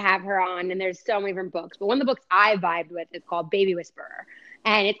schedules I have her on, and there's so many different books, but one of the books I vibed with is called Baby Whisperer.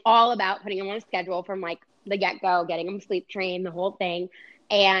 And it's all about putting them on a schedule from like the get-go, getting them sleep trained, the whole thing.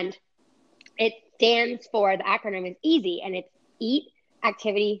 And it stands for, the acronym is EASY, and it's eat,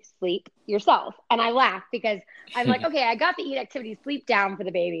 activity, sleep, yourself. And I laugh because I'm like, okay, I got the eat, activity, sleep down for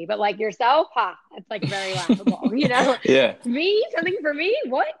the baby, but like yourself, it's like very laughable, Yeah. Me, something for me,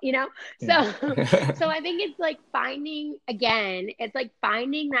 what, So I think it's like finding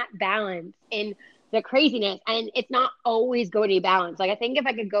that balance in the craziness, and it's not always going to be balanced. Like, I think if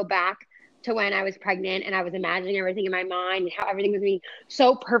I could go back to when I was pregnant and I was imagining everything in my mind and how everything was being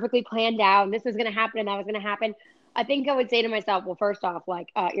so perfectly planned out, and this was going to happen and that was going to happen, I think I would say to myself, well, first off, like,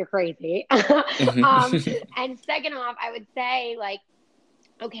 you're crazy. And second off, I would say, like,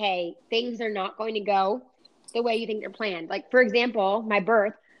 okay, things are not going to go the way you think they're planned. Like, for example, my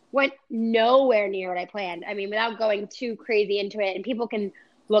birth went nowhere near what I planned. I mean, without going too crazy into it, and people can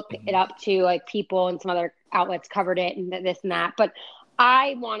look it up too, like People and some other outlets covered it and this and that. But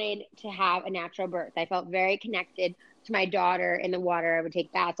I wanted to have a natural birth. I felt very connected to my daughter in the water. I would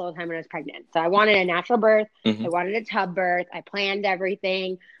take baths all the time when I was pregnant. So I wanted a natural birth. I wanted a tub birth. I planned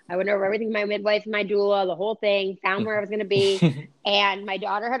everything. I went over everything with my midwife and my doula, the whole thing, found where I was going to be. And my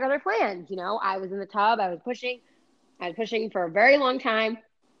daughter had other plans. I was in the tub. I was pushing for a very long time.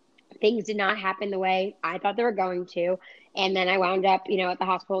 Things did not happen the way I thought they were going to. And then I wound up, at the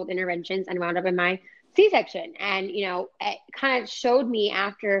hospital with interventions, and wound up in my C-section. And, it kind of showed me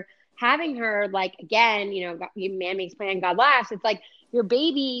after having her, like, again, man makes plan, God laughs. It's like your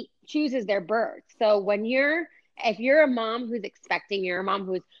baby chooses their birth. So if you're a mom who's expecting, you're a mom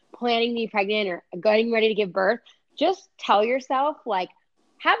who's planning to be pregnant or getting ready to give birth, just tell yourself, like,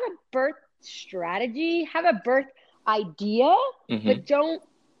 have a birth strategy, have a birth idea, but don't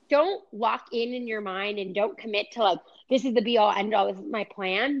lock in your mind, and don't commit to, like, this is the be all end all, this is my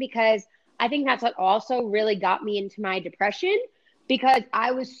plan, because I think that's what also really got me into my depression, because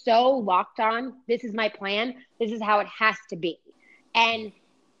I was so locked on, this is my plan, this is how it has to be. And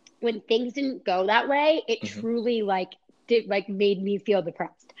when things didn't go that way, it truly made me feel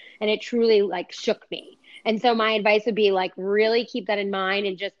depressed, and it truly like shook me. And so my advice would be like, really keep that in mind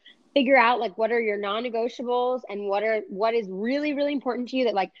and just figure out like what are your non-negotiables and what is really, really important to you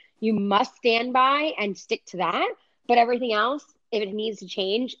that like you must stand by and stick to that. But everything else, if it needs to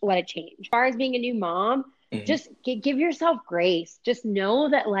change, let it change. As far as being a new mom, just give yourself grace. Just know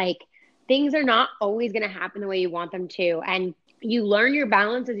that like things are not always going to happen the way you want them to. And you learn your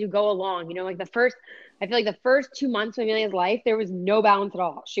balance as you go along. You know, like I feel like the first 2 months of Amelia's life, there was no balance at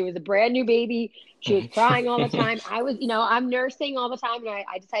all. She was a brand new baby. She was crying all the time. I was, I'm nursing all the time, and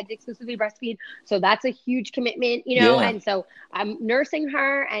I decided to exclusively breastfeed. So that's a huge commitment, and so I'm nursing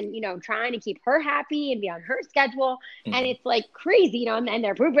her and, trying to keep her happy and be on her schedule. And it's like crazy, and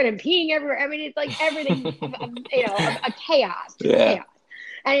they're pooping and peeing everywhere. I mean, it's like everything, a chaos, chaos.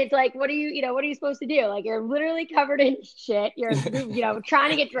 And it's like, what are you supposed to do? Like, you're literally covered in shit. You're, trying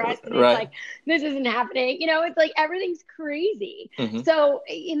to get dressed. And it's like, this isn't happening. It's like everything's crazy. So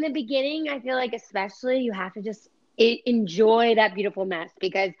in the beginning, I feel like especially you have to just enjoy that beautiful mess,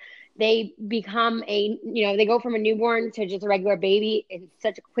 because they become they go from a newborn to just a regular baby in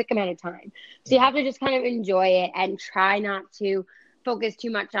such a quick amount of time. So you have to just kind of enjoy it and try not to focus too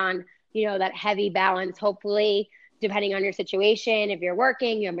much on, that heavy balance. Hopefully, depending on your situation, if you're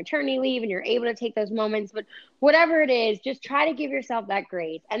working, you have maternity leave and you're able to take those moments, but whatever it is, just try to give yourself that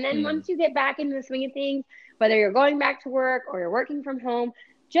grace. And then once you get back into the swing of things, whether you're going back to work or you're working from home,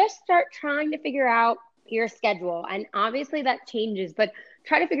 just start trying to figure out your schedule. And obviously that changes, but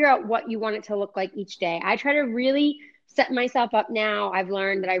try to figure out what you want it to look like each day. I try to really set myself up now. I've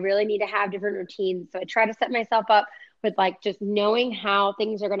learned that I really need to have different routines. So I try to set myself up with like just knowing how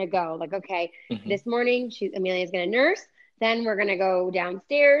things are going to go. Like, okay, this morning Amelia's going to nurse. Then we're going to go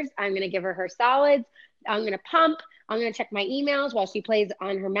downstairs. I'm going to give her solids. I'm going to pump. I'm going to check my emails while she plays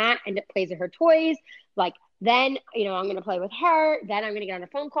on her mat and plays with her toys. Like, then, I'm going to play with her. Then I'm going to get on a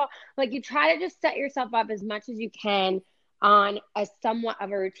phone call. Like, you try to just set yourself up as much as you can on a somewhat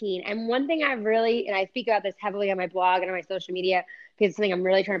of a routine. And one thing and I speak about this heavily on my blog and on my social media, because it's something I'm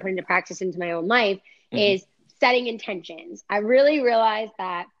really trying to put into practice into my own life, is setting intentions. I really realized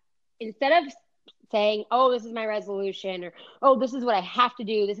that instead of saying, oh, this is my resolution, or, oh, this is what I have to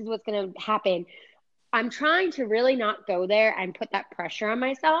do, this is what's going to happen, I'm trying to really not go there and put that pressure on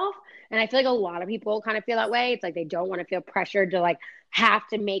myself. And I feel like a lot of people kind of feel that way. It's like they don't want to feel pressured to like have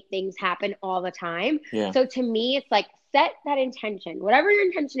to make things happen all the time. Yeah. So to me, it's like, set that intention, whatever your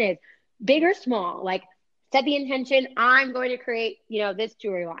intention is, big or small. Like, set the intention, I'm going to create, this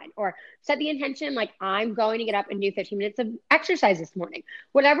jewelry line, or set the intention, like, I'm going to get up and do 15 minutes of exercise this morning.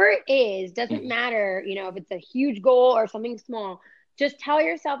 Whatever it is, doesn't matter, if it's a huge goal or something small. Just tell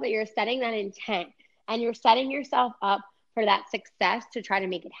yourself that you're setting that intent and you're setting yourself up for that success to try to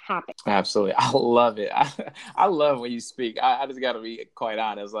make it happen. Absolutely. I love it. I love when you speak. I just got to be quite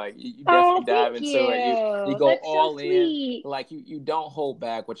honest. Like, you definitely dive into it. You go That's all so in. Like, you don't hold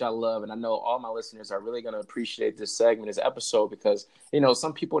back, which I love. And I know all my listeners are really going to appreciate this segment, this episode, because,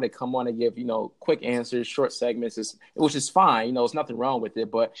 some people, they come on and give, quick answers, short segments, which is fine. There's nothing wrong with it.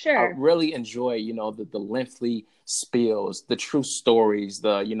 But I really enjoy, the lengthy spills, the true stories,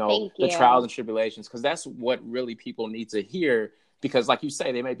 the trials and tribulations, because that's what really people need to hear. Because like you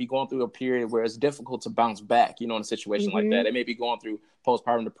say, they may be going through a period where it's difficult to bounce back, in a situation like that. They may be going through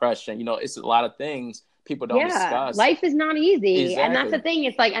postpartum depression. It's a lot of things people don't discuss. Life is not easy. Exactly. And that's the thing.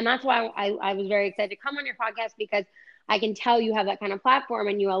 It's like, and that's why I was very excited to come on your podcast, because I can tell you have that kind of platform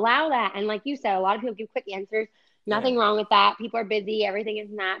and you allow that. And like you said, a lot of people give quick answers. Nothing wrong with that. People are busy. Everything is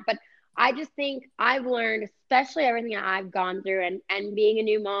not. But I just think I've learned, especially everything that I've gone through and being a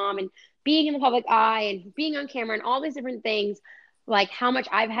new mom and being in the public eye and being on camera and all these different things, like how much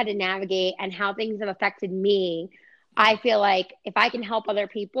I've had to navigate and how things have affected me. I feel like if I can help other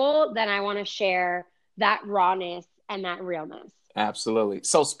people, then I want to share that rawness and that realness. Absolutely.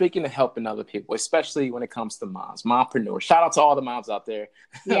 So speaking of helping other people, especially when it comes to moms, mompreneurs, shout out to all the moms out there.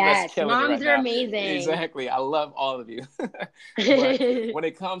 Yes, moms are amazing. Exactly. I love all of you. But when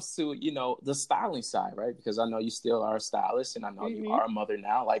it comes to, the styling side, right? Because I know you still are a stylist and I know you are a mother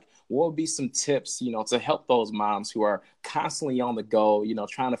now. Like, what would be some tips, to help those moms who are constantly on the go,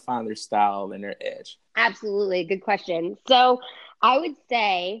 trying to find their style and their edge? Absolutely. Good question. So I would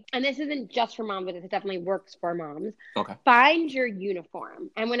say, and this isn't just for moms, but it definitely works for moms. Okay. Find your uniform.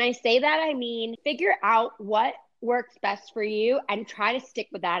 And when I say that, I mean, figure out what works best for you and try to stick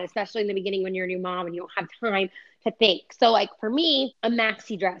with that, especially in the beginning when you're a new mom and you don't have time to think. So like for me, a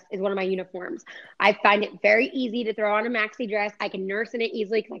maxi dress is one of my uniforms. I find it very easy to throw on a maxi dress. I can nurse in it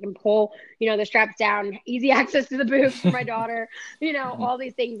easily because I can pull, the straps down, easy access to the boobs for my daughter, all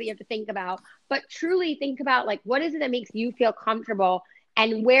these things that you have to think about. But truly think about like, what is it that makes you feel comfortable,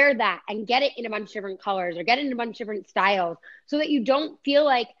 and wear that and get it in a bunch of different colors or get it in a bunch of different styles so that you don't feel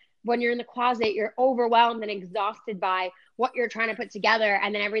like when you're in the closet, you're overwhelmed and exhausted by what you're trying to put together.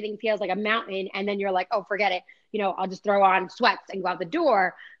 And then everything feels like a mountain. And then you're like, oh, forget it. I'll just throw on sweats and go out the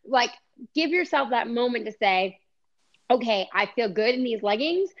door. Like, give yourself that moment to say, okay, I feel good in these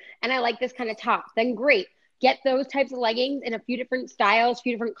leggings and I like this kind of top. Then great. Get those types of leggings in a few different styles,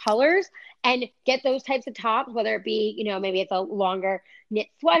 few different colors, and get those types of tops, whether it be, maybe it's a longer knit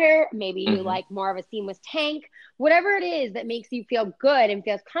sweater, maybe you like more of a seamless tank, whatever it is that makes you feel good and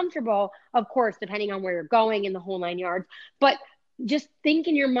feels comfortable, of course, depending on where you're going in the whole 9 yards. But just think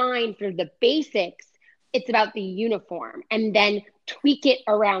in your mind for the basics, it's about the uniform, and then tweak it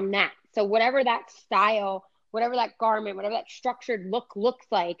around that. So whatever that style, whatever that garment, whatever that structured look looks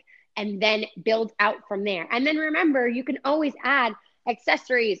like, and then build out from there. And then remember, you can always add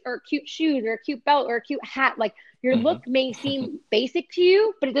accessories or cute shoes or a cute belt or a cute hat. Like your look may seem basic to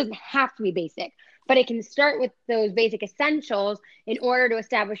you, but it doesn't have to be basic. But it can start with those basic essentials in order to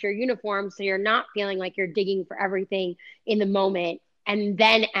establish your uniform so you're not feeling like you're digging for everything in the moment, and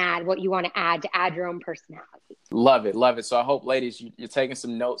then add what you want to add your own personality. Love it. Love it. So I hope, ladies, you're taking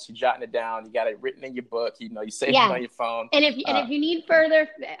some notes, you're jotting it down, you got it written in your book, you save it on your phone. And if you need further,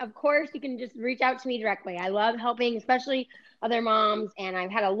 of course, you can just reach out to me directly. I love helping, especially other moms. And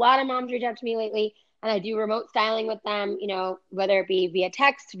I've had a lot of moms reach out to me lately, and I do remote styling with them, whether it be via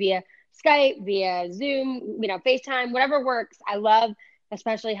text, via Skype, via Zoom, FaceTime, whatever works. I love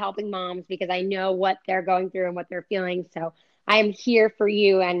especially helping moms because I know what they're going through and what they're feeling. So I am here for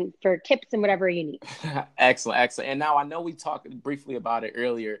you and for tips and whatever you need. Excellent, excellent. And now I know we talked briefly about it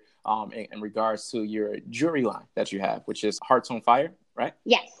earlier in regards to your jewelry line that you have, which is Hearts on Fire, right?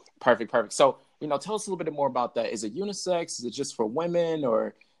 Yes. Perfect. So, tell us a little bit more about that. Is it unisex? Is it just for women,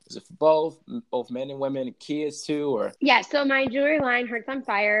 or is it for both men and women, kids too? Or yeah. So my jewelry line, Hearts on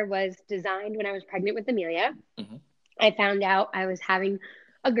Fire, was designed when I was pregnant with Amelia. I found out I was having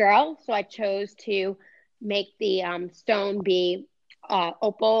a girl, so I chose to make the stone be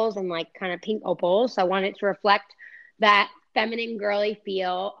opals and like kind of pink opals. So I wanted to reflect that feminine girly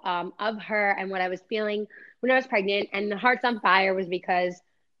feel of her and what I was feeling when I was pregnant. And the Hearts on Fire was because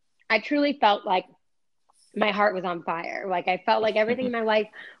I truly felt like my heart was on fire. Like I felt like everything in my life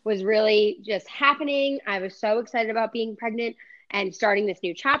was really just happening. I was so excited about being pregnant and starting this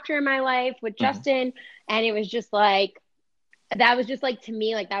new chapter in my life with Justin. And it was just like, that was just like, to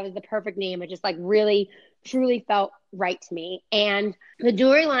me, like that was the perfect name. It just like really truly felt right to me. And the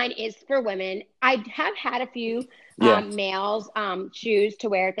jewelry line is for women. I have had a few males choose to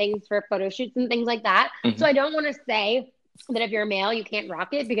wear things for photo shoots and things like that. So I don't want to say that if you're a male, you can't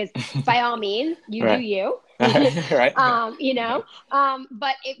rock it, because by all means, you do you. Right.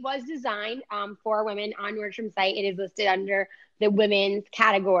 But it was designed for women on Nordstrom's site. It is listed under the women's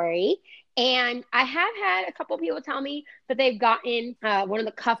category. And I have had a couple people tell me that they've gotten one of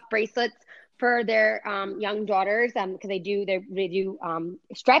the cuff bracelets for their young daughters because they do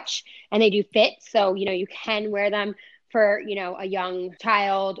stretch and they do fit. So, you can wear them for, a young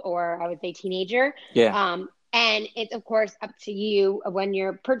child, or I would say teenager. Yeah. And it's, of course, up to you when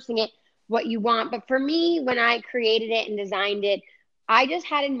you're purchasing it, what you want. But for me, when I created it and designed it, I just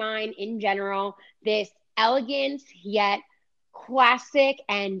had in mind, in general, this elegant yet classic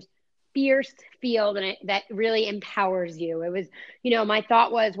and fierce feel that really empowers you. It was, my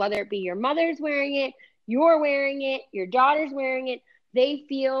thought was, whether it be your mother's wearing it, you're wearing it, your daughter's wearing it, they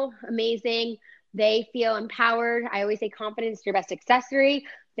feel amazing. They feel empowered. I always say confidence is your best accessory.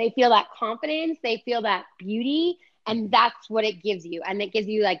 They feel that confidence. They feel that beauty. And that's what it gives you. And it gives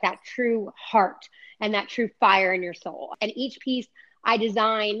you like that true heart and that true fire in your soul. And each piece I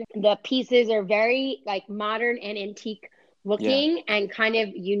designed, the pieces are very like modern and antique looking and kind of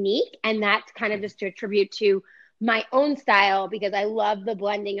unique. And that's kind of just to attribute to my own style, because I love the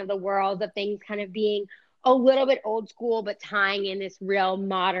blending of the worlds of things kind of being a little bit old school, but tying in this real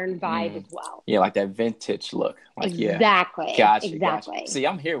modern vibe as well. Yeah, like that vintage look. Like, exactly. Gotcha. Exactly. See,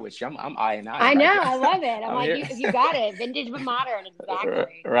 I'm here with you. I'm eyeing out. I know. I love it. I'm like, you got it. Vintage but modern.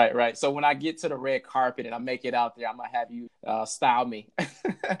 Exactly. Right. So when I get to the red carpet and I make it out there, I'm going to have you style me.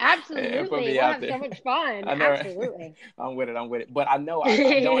 Absolutely. We'll have so much fun. I know, absolutely. I'm with it. But I know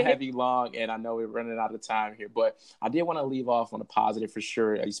I don't have you long, and I know we're running out of time here. But I did want to leave off on a positive for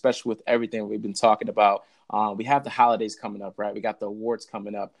sure, especially with everything we've been talking about. We have the holidays coming up, right? We got the awards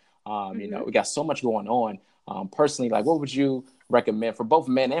coming up. You know, we got so much going on. Personally, like, what would you recommend for both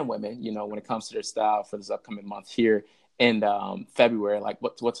men and women, you know, when it comes to their style for this upcoming month here in February? Like,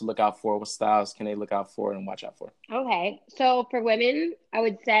 what to look out for? What styles can they look out for and watch out for? Okay. So for women, I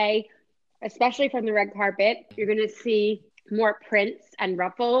would say, especially from the red carpet, you're going to see more prints and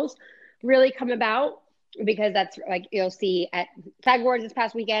ruffles really come about, because that's like you'll see at SAG Awards this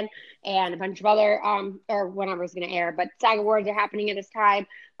past weekend and a bunch of other, or whenever it's going to air, but SAG Awards are happening at this time.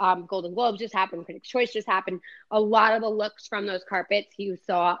 Golden Globes just happened. Critics' Choice just happened. A lot of the looks from those carpets, you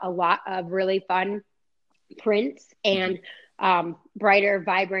saw a lot of really fun prints and brighter,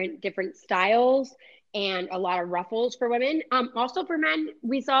 vibrant, different styles, and a lot of ruffles for women. Also for men,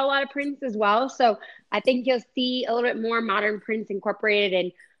 we saw a lot of prints as well. So I think you'll see a little bit more modern prints incorporated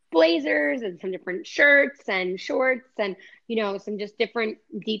in blazers and some different shirts and shorts and, you know, some just different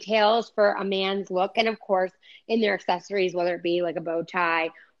details for a man's look. And of course, in their accessories, whether it be like a bow tie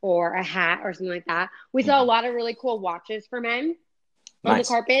or a hat or something like that. We saw a lot of really cool watches for men on the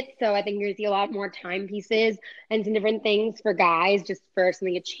carpet. So I think you're going to see a lot more timepieces and some different things for guys, just for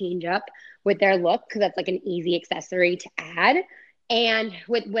something to change up with their look, because that's like an easy accessory to add. And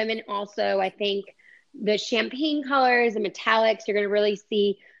with women also, I think the champagne colors and metallics, you're going to really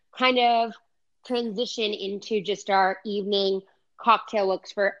see kind of transition into just our evening cocktail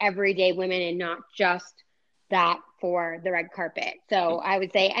looks for everyday women and not just that for the red carpet. So I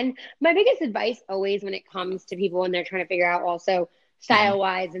would say, and my biggest advice always when it comes to people when they're trying to figure out also style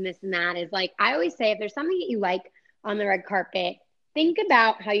wise and this and that is, like, I always say, if there's something that you like on the red carpet, think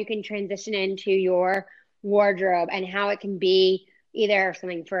about how you can transition into your wardrobe and how it can be either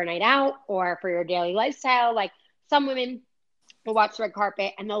something for a night out or for your daily lifestyle. Like, some women will watch the red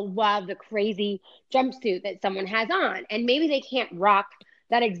carpet and they'll love the crazy jumpsuit that someone has on. And maybe they can't rock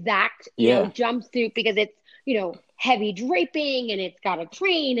that exact, you know, jumpsuit because it's, you know, heavy draping and it's got a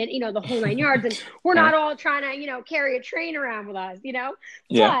train and, you know, the whole 9 yards. And we're not all trying to, you know, carry a train around with us, you know,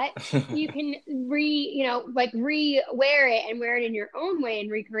 but you can re-wear it and wear it in your own way and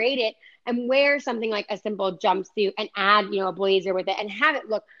recreate it and wear something like a simple jumpsuit and add, you know, a blazer with it and have it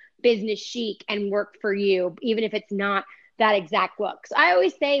look business chic and work for you, even if it's not that exact look. So I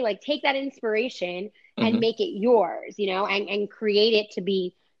always say, like, take that inspiration and make it yours, you know, and create it to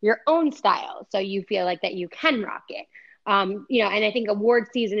be your own style. So you feel like that you can rock it. You know, and I think award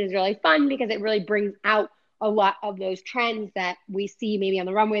season is really fun because it really brings out a lot of those trends that we see maybe on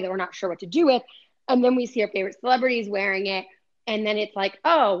the runway that we're not sure what to do with. And then we see our favorite celebrities wearing it. And then it's like,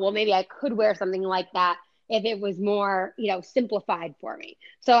 oh, well, maybe I could wear something like that if it was more, you know, simplified for me.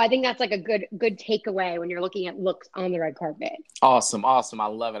 So I think that's like a good takeaway when you're looking at looks on the red carpet. Awesome. I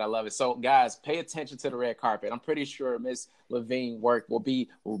love it. So guys, pay attention to the red carpet. I'm pretty sure Miss Levine work will be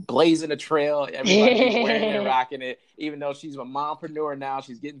blazing a trail. Everybody wearing it and rocking it. Even though she's a mompreneur now,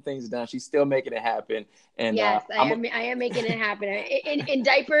 she's getting things done. She's still making it happen. And yes, I am making it happen in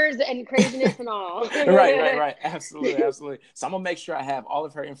diapers and craziness and all. Right. Absolutely. So I'm gonna make sure I have all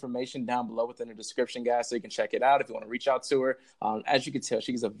of her information down below within the description, guys, so you can check it out if you want to reach out to her. As you can tell,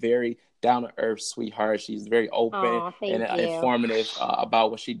 she's a very down-to-earth sweetheart. She's very open and informative about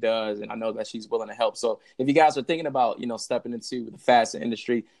what she does, and I know that she's willing to help. So if you guys are thinking about, you know, stepping into the fashion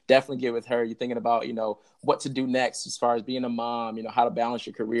industry, definitely get with her. You're thinking about, you know, what to do next as far as being a mom, you know, how to balance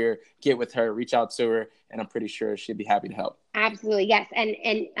your career, get with her, reach out to her, and I'm pretty sure she'd be happy to help. Absolutely, yes. And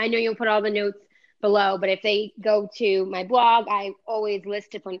I know you'll put all the notes below, but if they go to my blog, I always list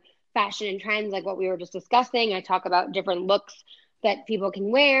different fashion and trends like what we were just discussing. I talk about different looks that people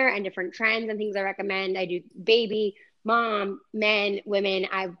can wear and different trends and things I recommend. I do baby, mom, men, women.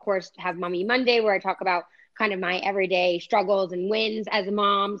 I, of course, have Mommy Monday where I talk about kind of my everyday struggles and wins as a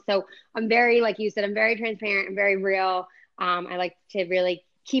mom. So I'm very, like you said, I'm very transparent and very real. I like to really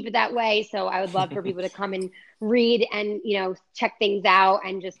keep it that way. So I would love for people to come and read and, you know, check things out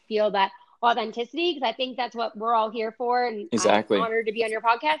and just feel that authenticity, because I think that's what we're all here for. And exactly. I'm honored to be on your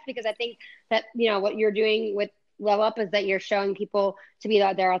podcast because I think that, you know, what you're doing with Level Up is that you're showing people to be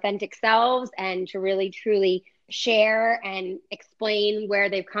their authentic selves and to really truly share and explain where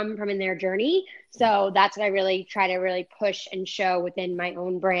they've come from in their journey. So that's what I really try to really push and show within my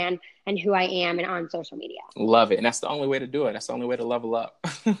own brand and who I am and on social media. Love it. And that's the only way to do it. That's the only way to level up.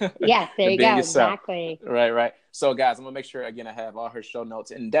 Yes, there you go. Yourself. Exactly. Right. So guys, I'm gonna make sure, again, I have all her show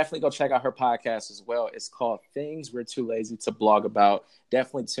notes, and definitely go check out her podcast as well. It's called Things We're Too Lazy to Blog About.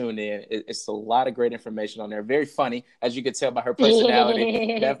 Definitely tune in. It's a lot of great information on there. Very funny, as you can tell by her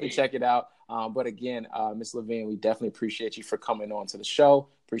personality. Definitely check it out. But again, Ms. Levine, we definitely appreciate you for coming on to the show.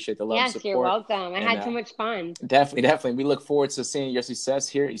 Appreciate the love and support. Yes, you're welcome. I had so much fun. Definitely. We look forward to seeing your success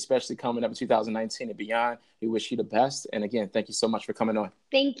here, especially coming up in 2019 and beyond. We wish you the best. And again, thank you so much for coming on.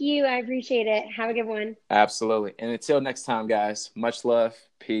 Thank you. I appreciate it. Have a good one. Absolutely. And until next time, guys, much love,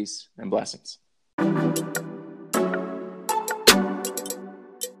 peace, and blessings.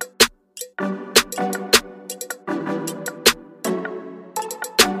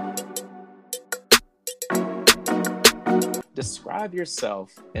 Describe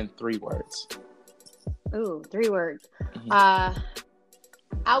yourself in 3 words. Ooh, 3 words.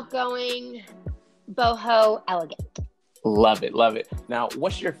 Outgoing, boho, elegant. Love it. Now,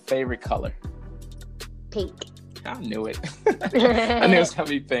 what's your favorite color? Pink. I knew it. I knew it was going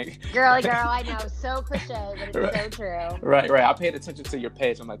to be pink. Girly girl, I know. So cliche, but it's so true. Right. I paid attention to your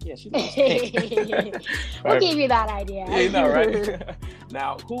page. I'm like, yeah, she knows pink. What gave you that idea? You know, right?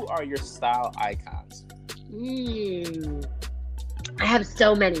 Now, who are your style icons? I have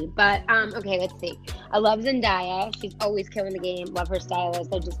so many, but okay, let's see. I love Zendaya. She's always killing the game. Love her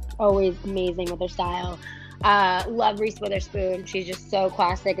stylist. They're just always amazing with their style. Love Reese Witherspoon. She's just so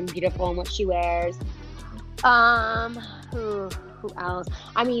classic and beautiful in what she wears. Who else?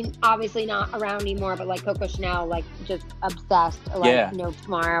 I mean, obviously not around anymore, but like Coco Chanel, like just obsessed. Like No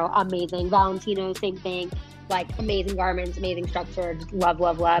Tomorrow, amazing. Valentino, same thing. Like amazing garments, amazing structure. Just love,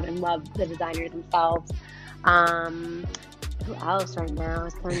 and love the designers themselves. Who else right now?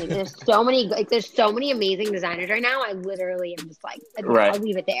 There's so many amazing designers right now. I literally am just like, I'll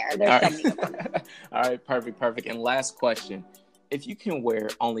leave it there. There's so many of them. All right, perfect. And last question. If you can wear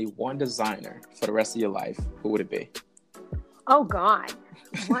only one designer for the rest of your life, who would it be? Oh, God.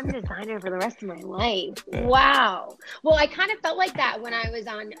 One designer for the rest of my life. Wow. Well, I kind of felt like that when I was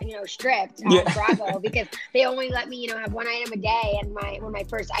on, Stripped on Bravo, because they only let me, have one item a day. And one of my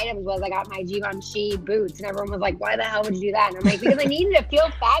first items was I got my Givenchy boots, and everyone was like, "Why the hell would you do that?" And I'm like, because I needed to feel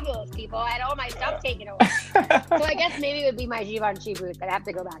fabulous, people. I had all my stuff taken away. So I guess maybe it would be my Givenchy boots. I'd have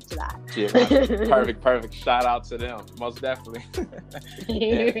to go back to that. Perfect. Shout out to them. Most definitely.